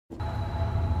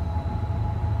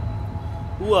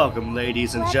Welcome,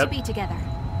 ladies and Glad to gentlemen. be together.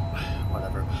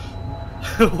 Whatever.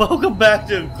 Welcome back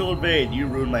to Code Vein. You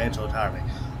ruined my intro entirely.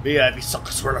 Yeah, if you suck,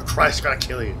 I swear to Christ, I'm gonna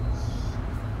kill you.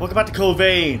 Welcome back to Code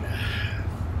Vein.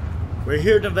 We're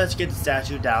here to investigate the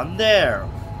statue down there,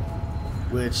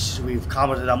 which we've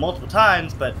commented on multiple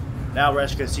times, but now we're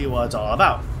actually gonna see what it's all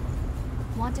about.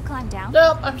 Want to climb down?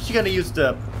 Nope, I'm just gonna use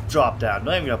the drop down.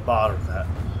 Not even gonna bother with that.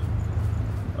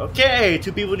 Okay,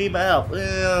 two people need my help.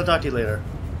 I'll talk to you later.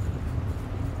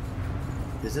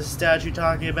 Is this statue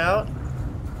talking about?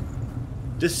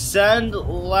 Descend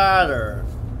ladder.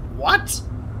 What?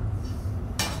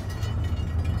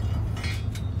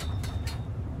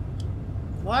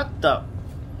 What the?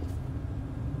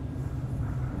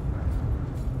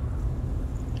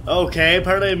 Okay,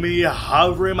 apparently me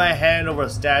hovering my hand over a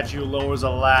statue lowers a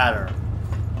ladder.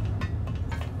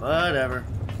 Whatever.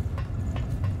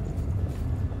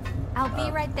 I'll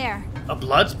be right there. A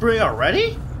blood spray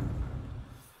already?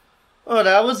 Oh,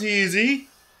 that was easy.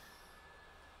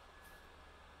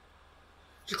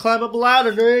 Just climb up a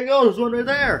ladder, there you go, there's one right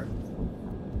there.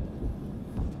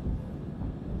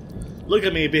 Look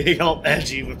at me being all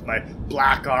edgy with my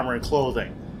black armor and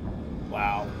clothing.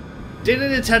 Wow.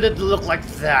 Didn't intend it to look like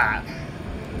that.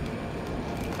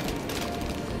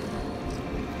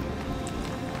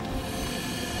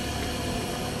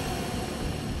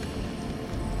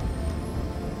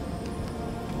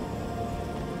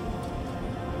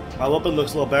 My weapon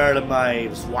looks a little better than my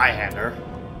Zweihander.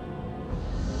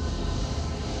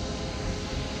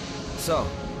 So,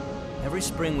 every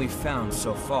spring we've found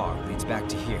so far leads back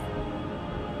to here.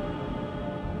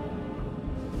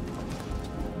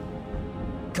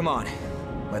 Come on,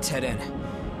 let's head in.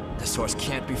 The source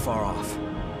can't be far off.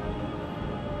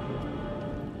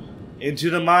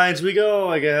 Into the mines we go,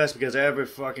 I guess, because every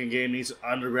fucking game needs an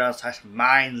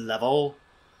underground/mine level.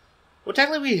 Well,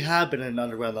 technically we have been in an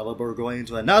underground level, but we're going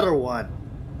into another one.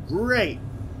 Great!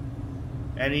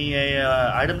 Any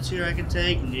items here I can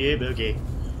take? Nope, okay.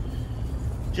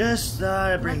 Just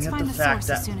bring up the fact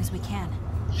that... as soon as we can.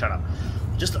 Shut up.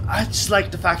 I just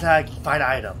like the fact that I can find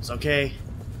items, okay?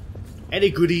 Any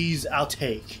goodies, I'll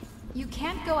take. You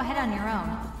can't go ahead on your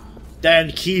own.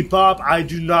 Then keep up. I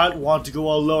do not want to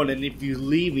go alone, and if you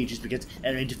leave me just because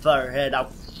I'm too far ahead, I'll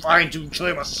find you and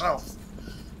kill myself.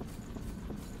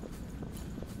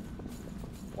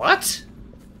 What?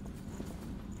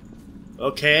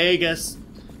 Okay, I guess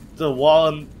the wall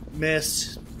and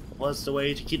mist was the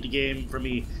way to keep the game from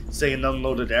me staying in an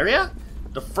unloaded area?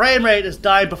 The frame rate is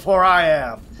dying before I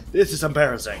am. This is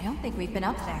embarrassing. I don't think we've been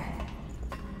up there.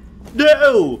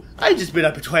 No! I just been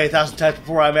up to 20,000 times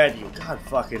before I met you. God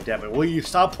fucking damn it. Will you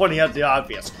stop pointing out the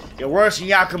obvious? You're worse than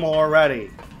Yakumo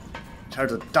already. In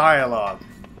terms of dialogue.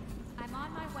 I'm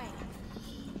on my way.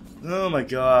 Oh my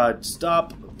god.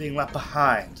 Stop being left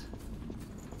behind.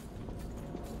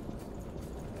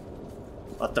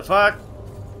 What the fuck?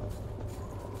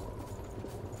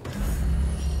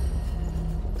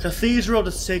 Cathedral of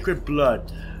the Sacred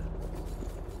Blood.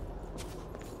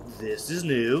 This is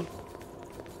new.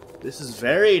 This is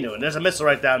very new, and there's a missile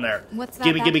right down there. What's that?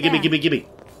 Gimme. Are you gonna give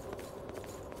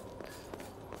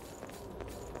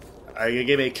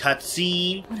me a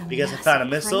cutscene because I found a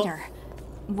missile? Crater.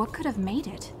 What could have made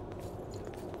it?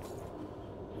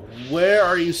 Where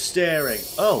are you staring?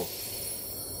 Oh,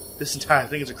 this entire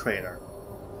thing is a crater.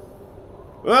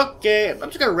 Okay, I'm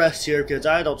just gonna rest here because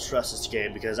I don't trust this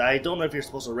game because I don't know if you're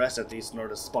supposed to rest at these in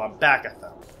order to spawn back at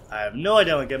them. I have no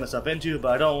idea what I'm getting myself into,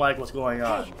 but I don't like what's going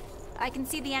on. Hey, I can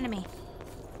see the enemy.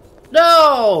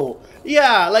 No!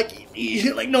 Yeah, like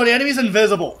no, the enemy's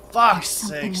invisible. Fuck's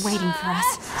Something sakes. waiting for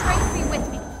us. Try to be with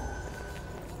me.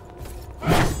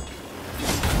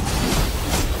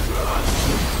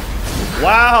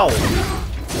 Wow!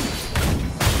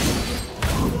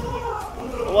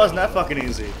 It wasn't that fucking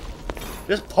easy.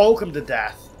 Just poke him to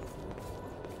death.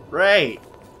 Right.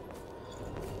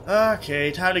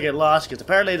 Okay, time to get lost, because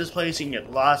apparently this place you can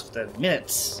get lost within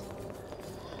minutes.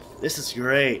 This is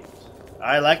great.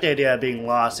 I like the idea of being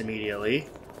lost immediately.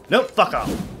 Nope, fuck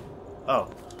off.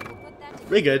 Oh.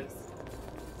 Pretty good.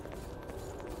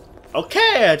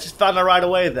 Okay, I just found it right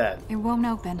away then. It won't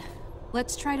open.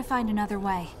 Let's try to find another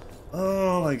way.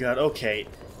 Oh my god, okay.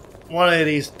 One of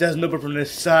these doesn't open from this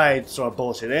side sort of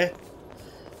bullshit, eh?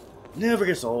 Never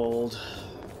gets old.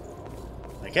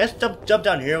 I guess jump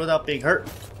down here without being hurt.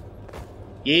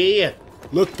 Yeah.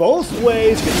 Look both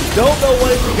ways because you don't know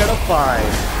what you're gonna find.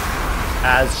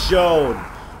 As shown.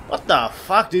 What the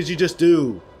fuck did you just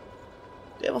do?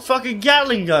 They have a fucking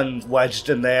Gatling gun wedged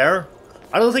in there.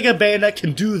 I don't think a bayonet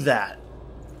can do that.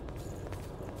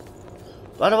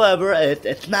 But however,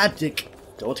 it's magic.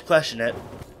 Don't question it.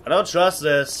 I don't trust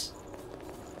this.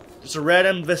 Just a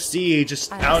random vestige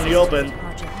just out in the open.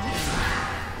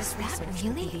 Is that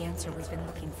really the answer we've been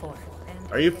looking for?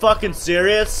 Are you fucking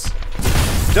serious?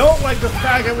 Don't like the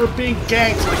fact that we're being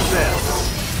ganked like this.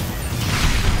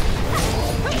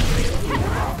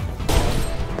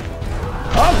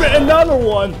 I'll get another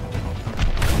one!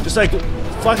 Just like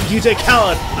fucking DJ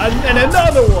Khaled. And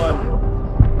another one!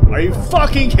 Are you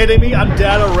fucking kidding me? I'm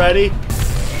dead already?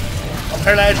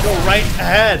 Apparently I have to go right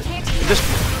ahead. Just...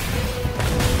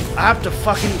 I have to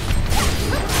fucking...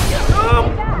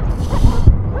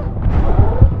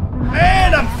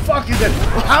 And I'm fucking dead.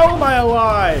 How am I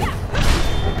alive?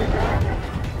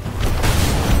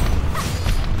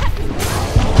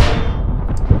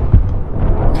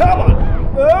 Come on.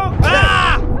 Oh,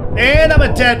 ah! And I'm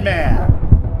a dead man.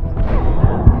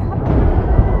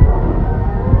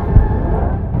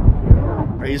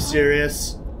 Are you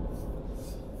serious?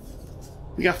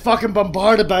 We got fucking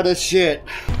bombarded by this shit.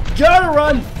 Gotta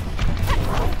run.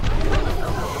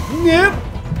 Yep.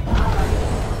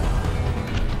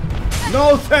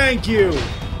 No, thank you.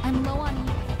 I'm low on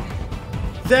you.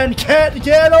 Then can't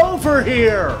get over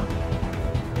here.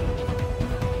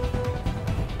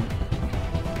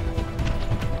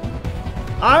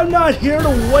 I'm not here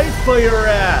to wait for your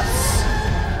ass.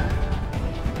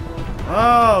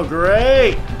 Oh,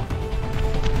 great.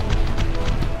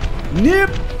 Nip.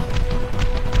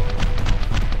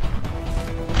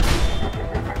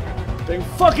 Being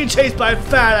fucking chased by a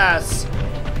fat ass.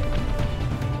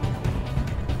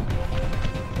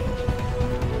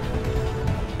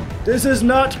 This is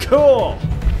not cool.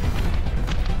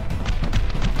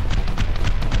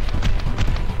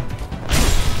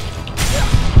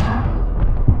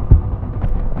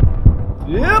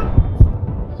 Yep.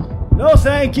 No,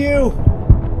 thank you.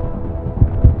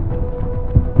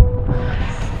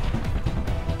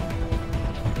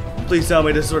 Please tell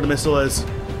me this is where the missile is.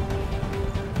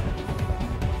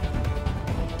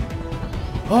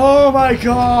 Oh my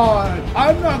god!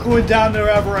 I'm not going down there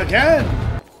ever again!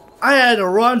 I had to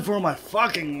run for my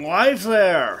fucking life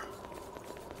there!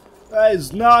 That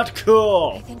is not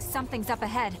cool! I think something's up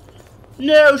ahead.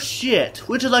 No shit!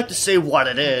 Would you like to say what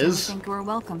it I is? think we're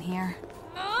welcome here.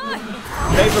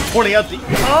 Thanks for pointing out the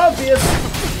obvious!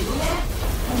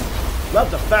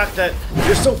 Love the fact that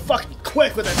you're so fucking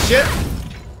quick with that shit!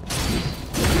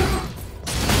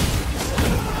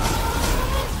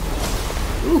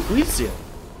 Ooh, we see it.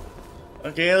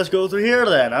 Okay, let's go through here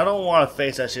then. I don't want to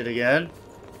face that shit again.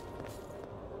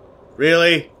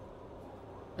 Really?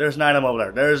 There's an item over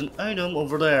there. There's an item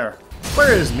over there.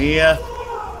 Where is Mia?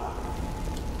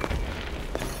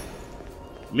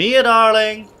 Mia,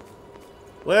 darling.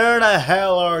 Where the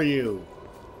hell are you?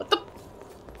 What the?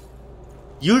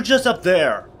 You're just up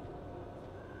there.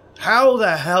 How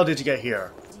the hell did you get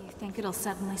here? Do you think it'll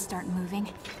suddenly start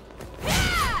moving?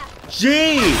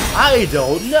 Gee, I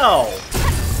don't know.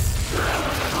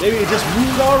 Maybe it just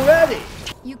moved already.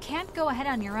 You can't go ahead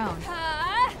on your own.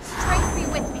 Strike me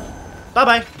with me.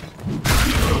 Bye-bye.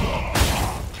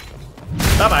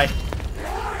 Bye-bye.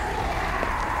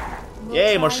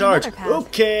 Yay, more shards.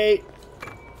 Okay.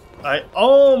 I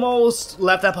almost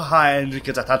left that behind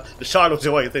because I thought the shard was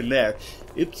the only thing there.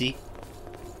 Oopsie.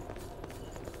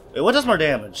 Wait, what does more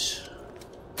damage?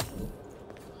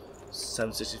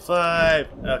 765.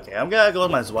 Okay, I'm gonna go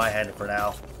with my Zweihander for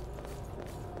now.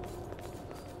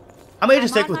 I may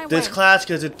just stick with this class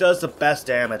because it does the best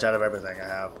damage out of everything I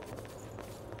have.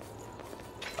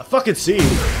 I fucking see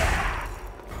you.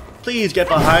 Please get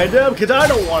behind him because I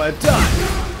don't want to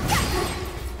die.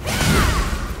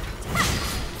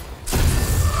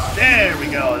 There we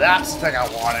go. That's the thing I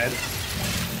wanted.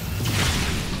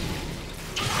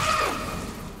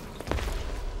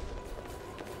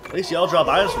 At least y'all drop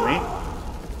items for me.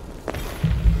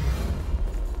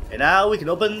 And now we can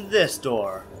open this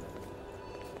door.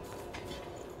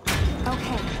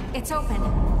 Okay, it's open.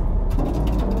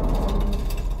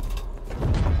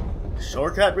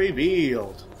 Shortcut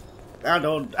revealed. I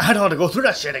don't want to go through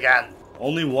that shit again.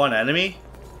 Only one enemy?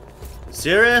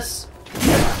 Serious?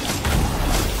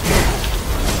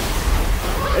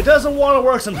 It doesn't want to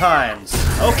work sometimes.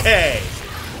 Okay.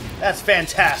 That's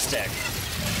fantastic.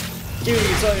 Give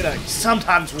me something that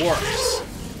sometimes works.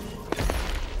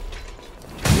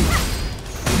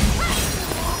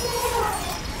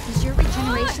 Is your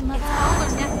regeneration level all or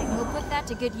nothing? We'll put that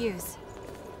to good use.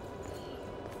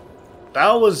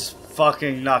 That was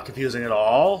fucking not confusing at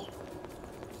all.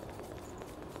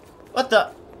 What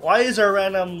the? Why is there a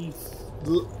random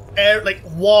air, like,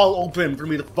 wall open for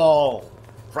me to fall?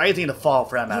 For anything to fall,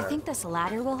 for that matter. You think this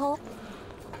ladder will hold?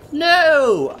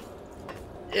 No!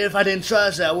 If I didn't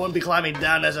trust that, I wouldn't be climbing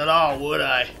down this at all, would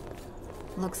I?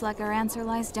 Looks like our answer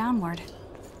lies downward.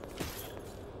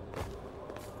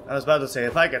 I was about to say,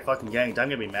 if I get fucking ganked, I'm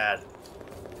gonna be mad.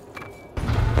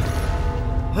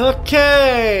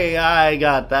 Okay, I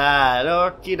got that.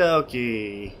 Okie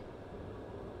dokie.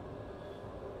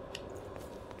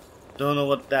 Don't know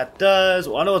what that does.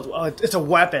 Well, I know it's a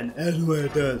weapon. I know what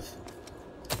it does.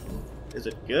 Is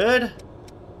it good?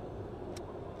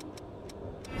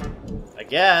 I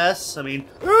guess. I mean,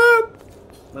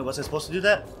 wait, was I supposed to do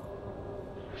that?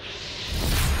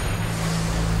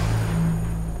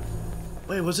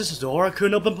 Wait, was this a door I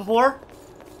couldn't open before?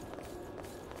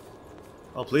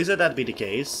 Oh, please let that be the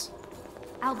case.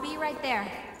 I'll be right there.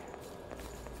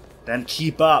 Then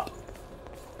keep up.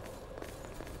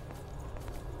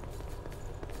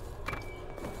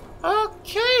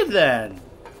 Okay then.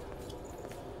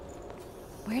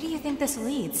 Where do you think this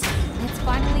leads? It's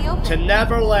finally open. To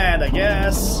Neverland, I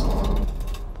guess.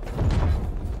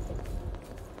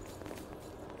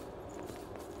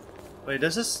 Wait,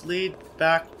 does this lead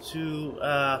back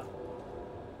to,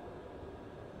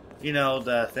 you know,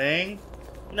 the thing?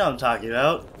 You know what I'm talking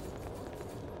about.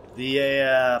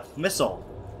 The, missile.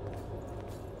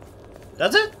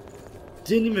 Does it?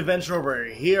 Didn't even venture over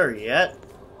here yet.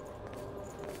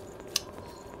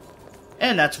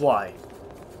 And that's why.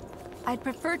 I'd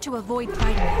prefer to avoid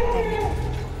fighting that thing.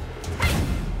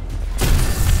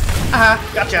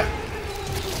 Aha, gotcha.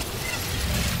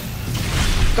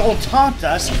 Don't taunt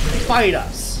us, fight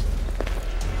us.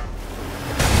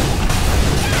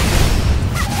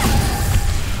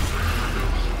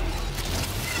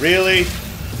 Really?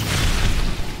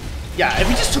 Yeah, if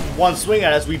you just took one swing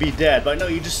at us, we'd be dead, but no,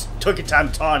 you just took your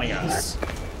time taunting us.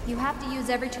 You have to use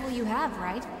every tool you have,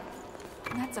 right?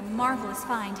 That's a marvelous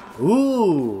find.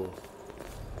 Ooh.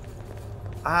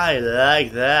 I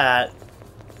like that.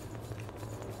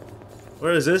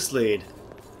 Where does this lead?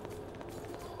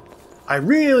 I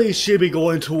really should be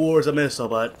going towards a missile,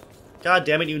 but god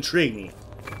damn it, you intrigue me.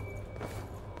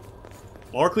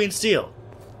 More Queen Steel.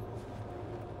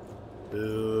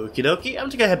 Okie dokie, I'm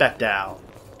just gonna head back down.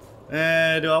 Do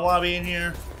I want to be in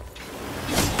here?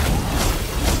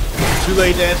 Too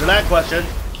late to answer that question.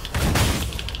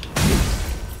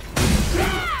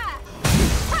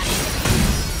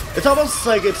 It's almost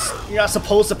like you're not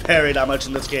supposed to parry that much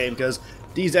in this game, because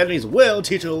these enemies will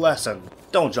teach you a lesson.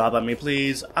 Don't drop on me,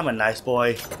 please. I'm a nice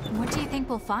boy. What do you think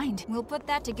we'll find? We'll put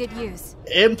that to good use.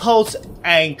 Impulse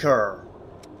Anchor.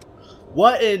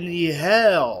 What in the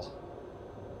hell?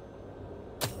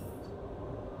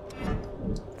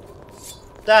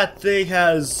 That thing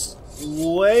has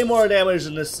way more damage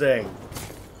than this thing.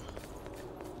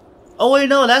 Oh wait,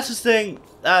 no, that's the thing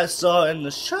that I saw in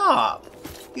the shop.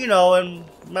 You know, in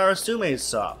Marasume's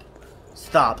shop.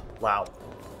 Stop. Wow.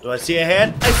 Do I see a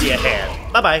hand? I see a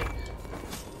hand. Bye-bye.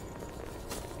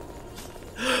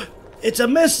 It's a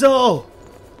missile!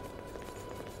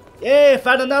 Yay,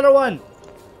 found another one!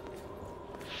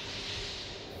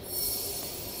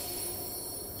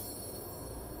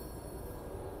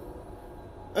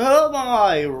 Oh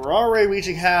my, we're already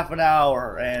reaching half an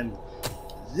hour, and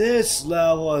this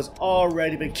level has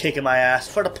already been kicking my ass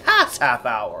for the past half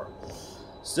hour.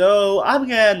 So, I'm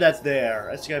gonna end that there.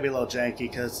 It's gonna be a little janky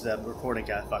because the recording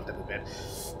got fucked up a bit.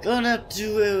 Gonna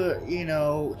do, you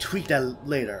know, tweak that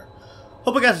later.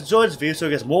 Hope you guys enjoyed this video so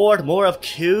it gets more and more of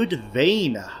Code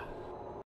Vein.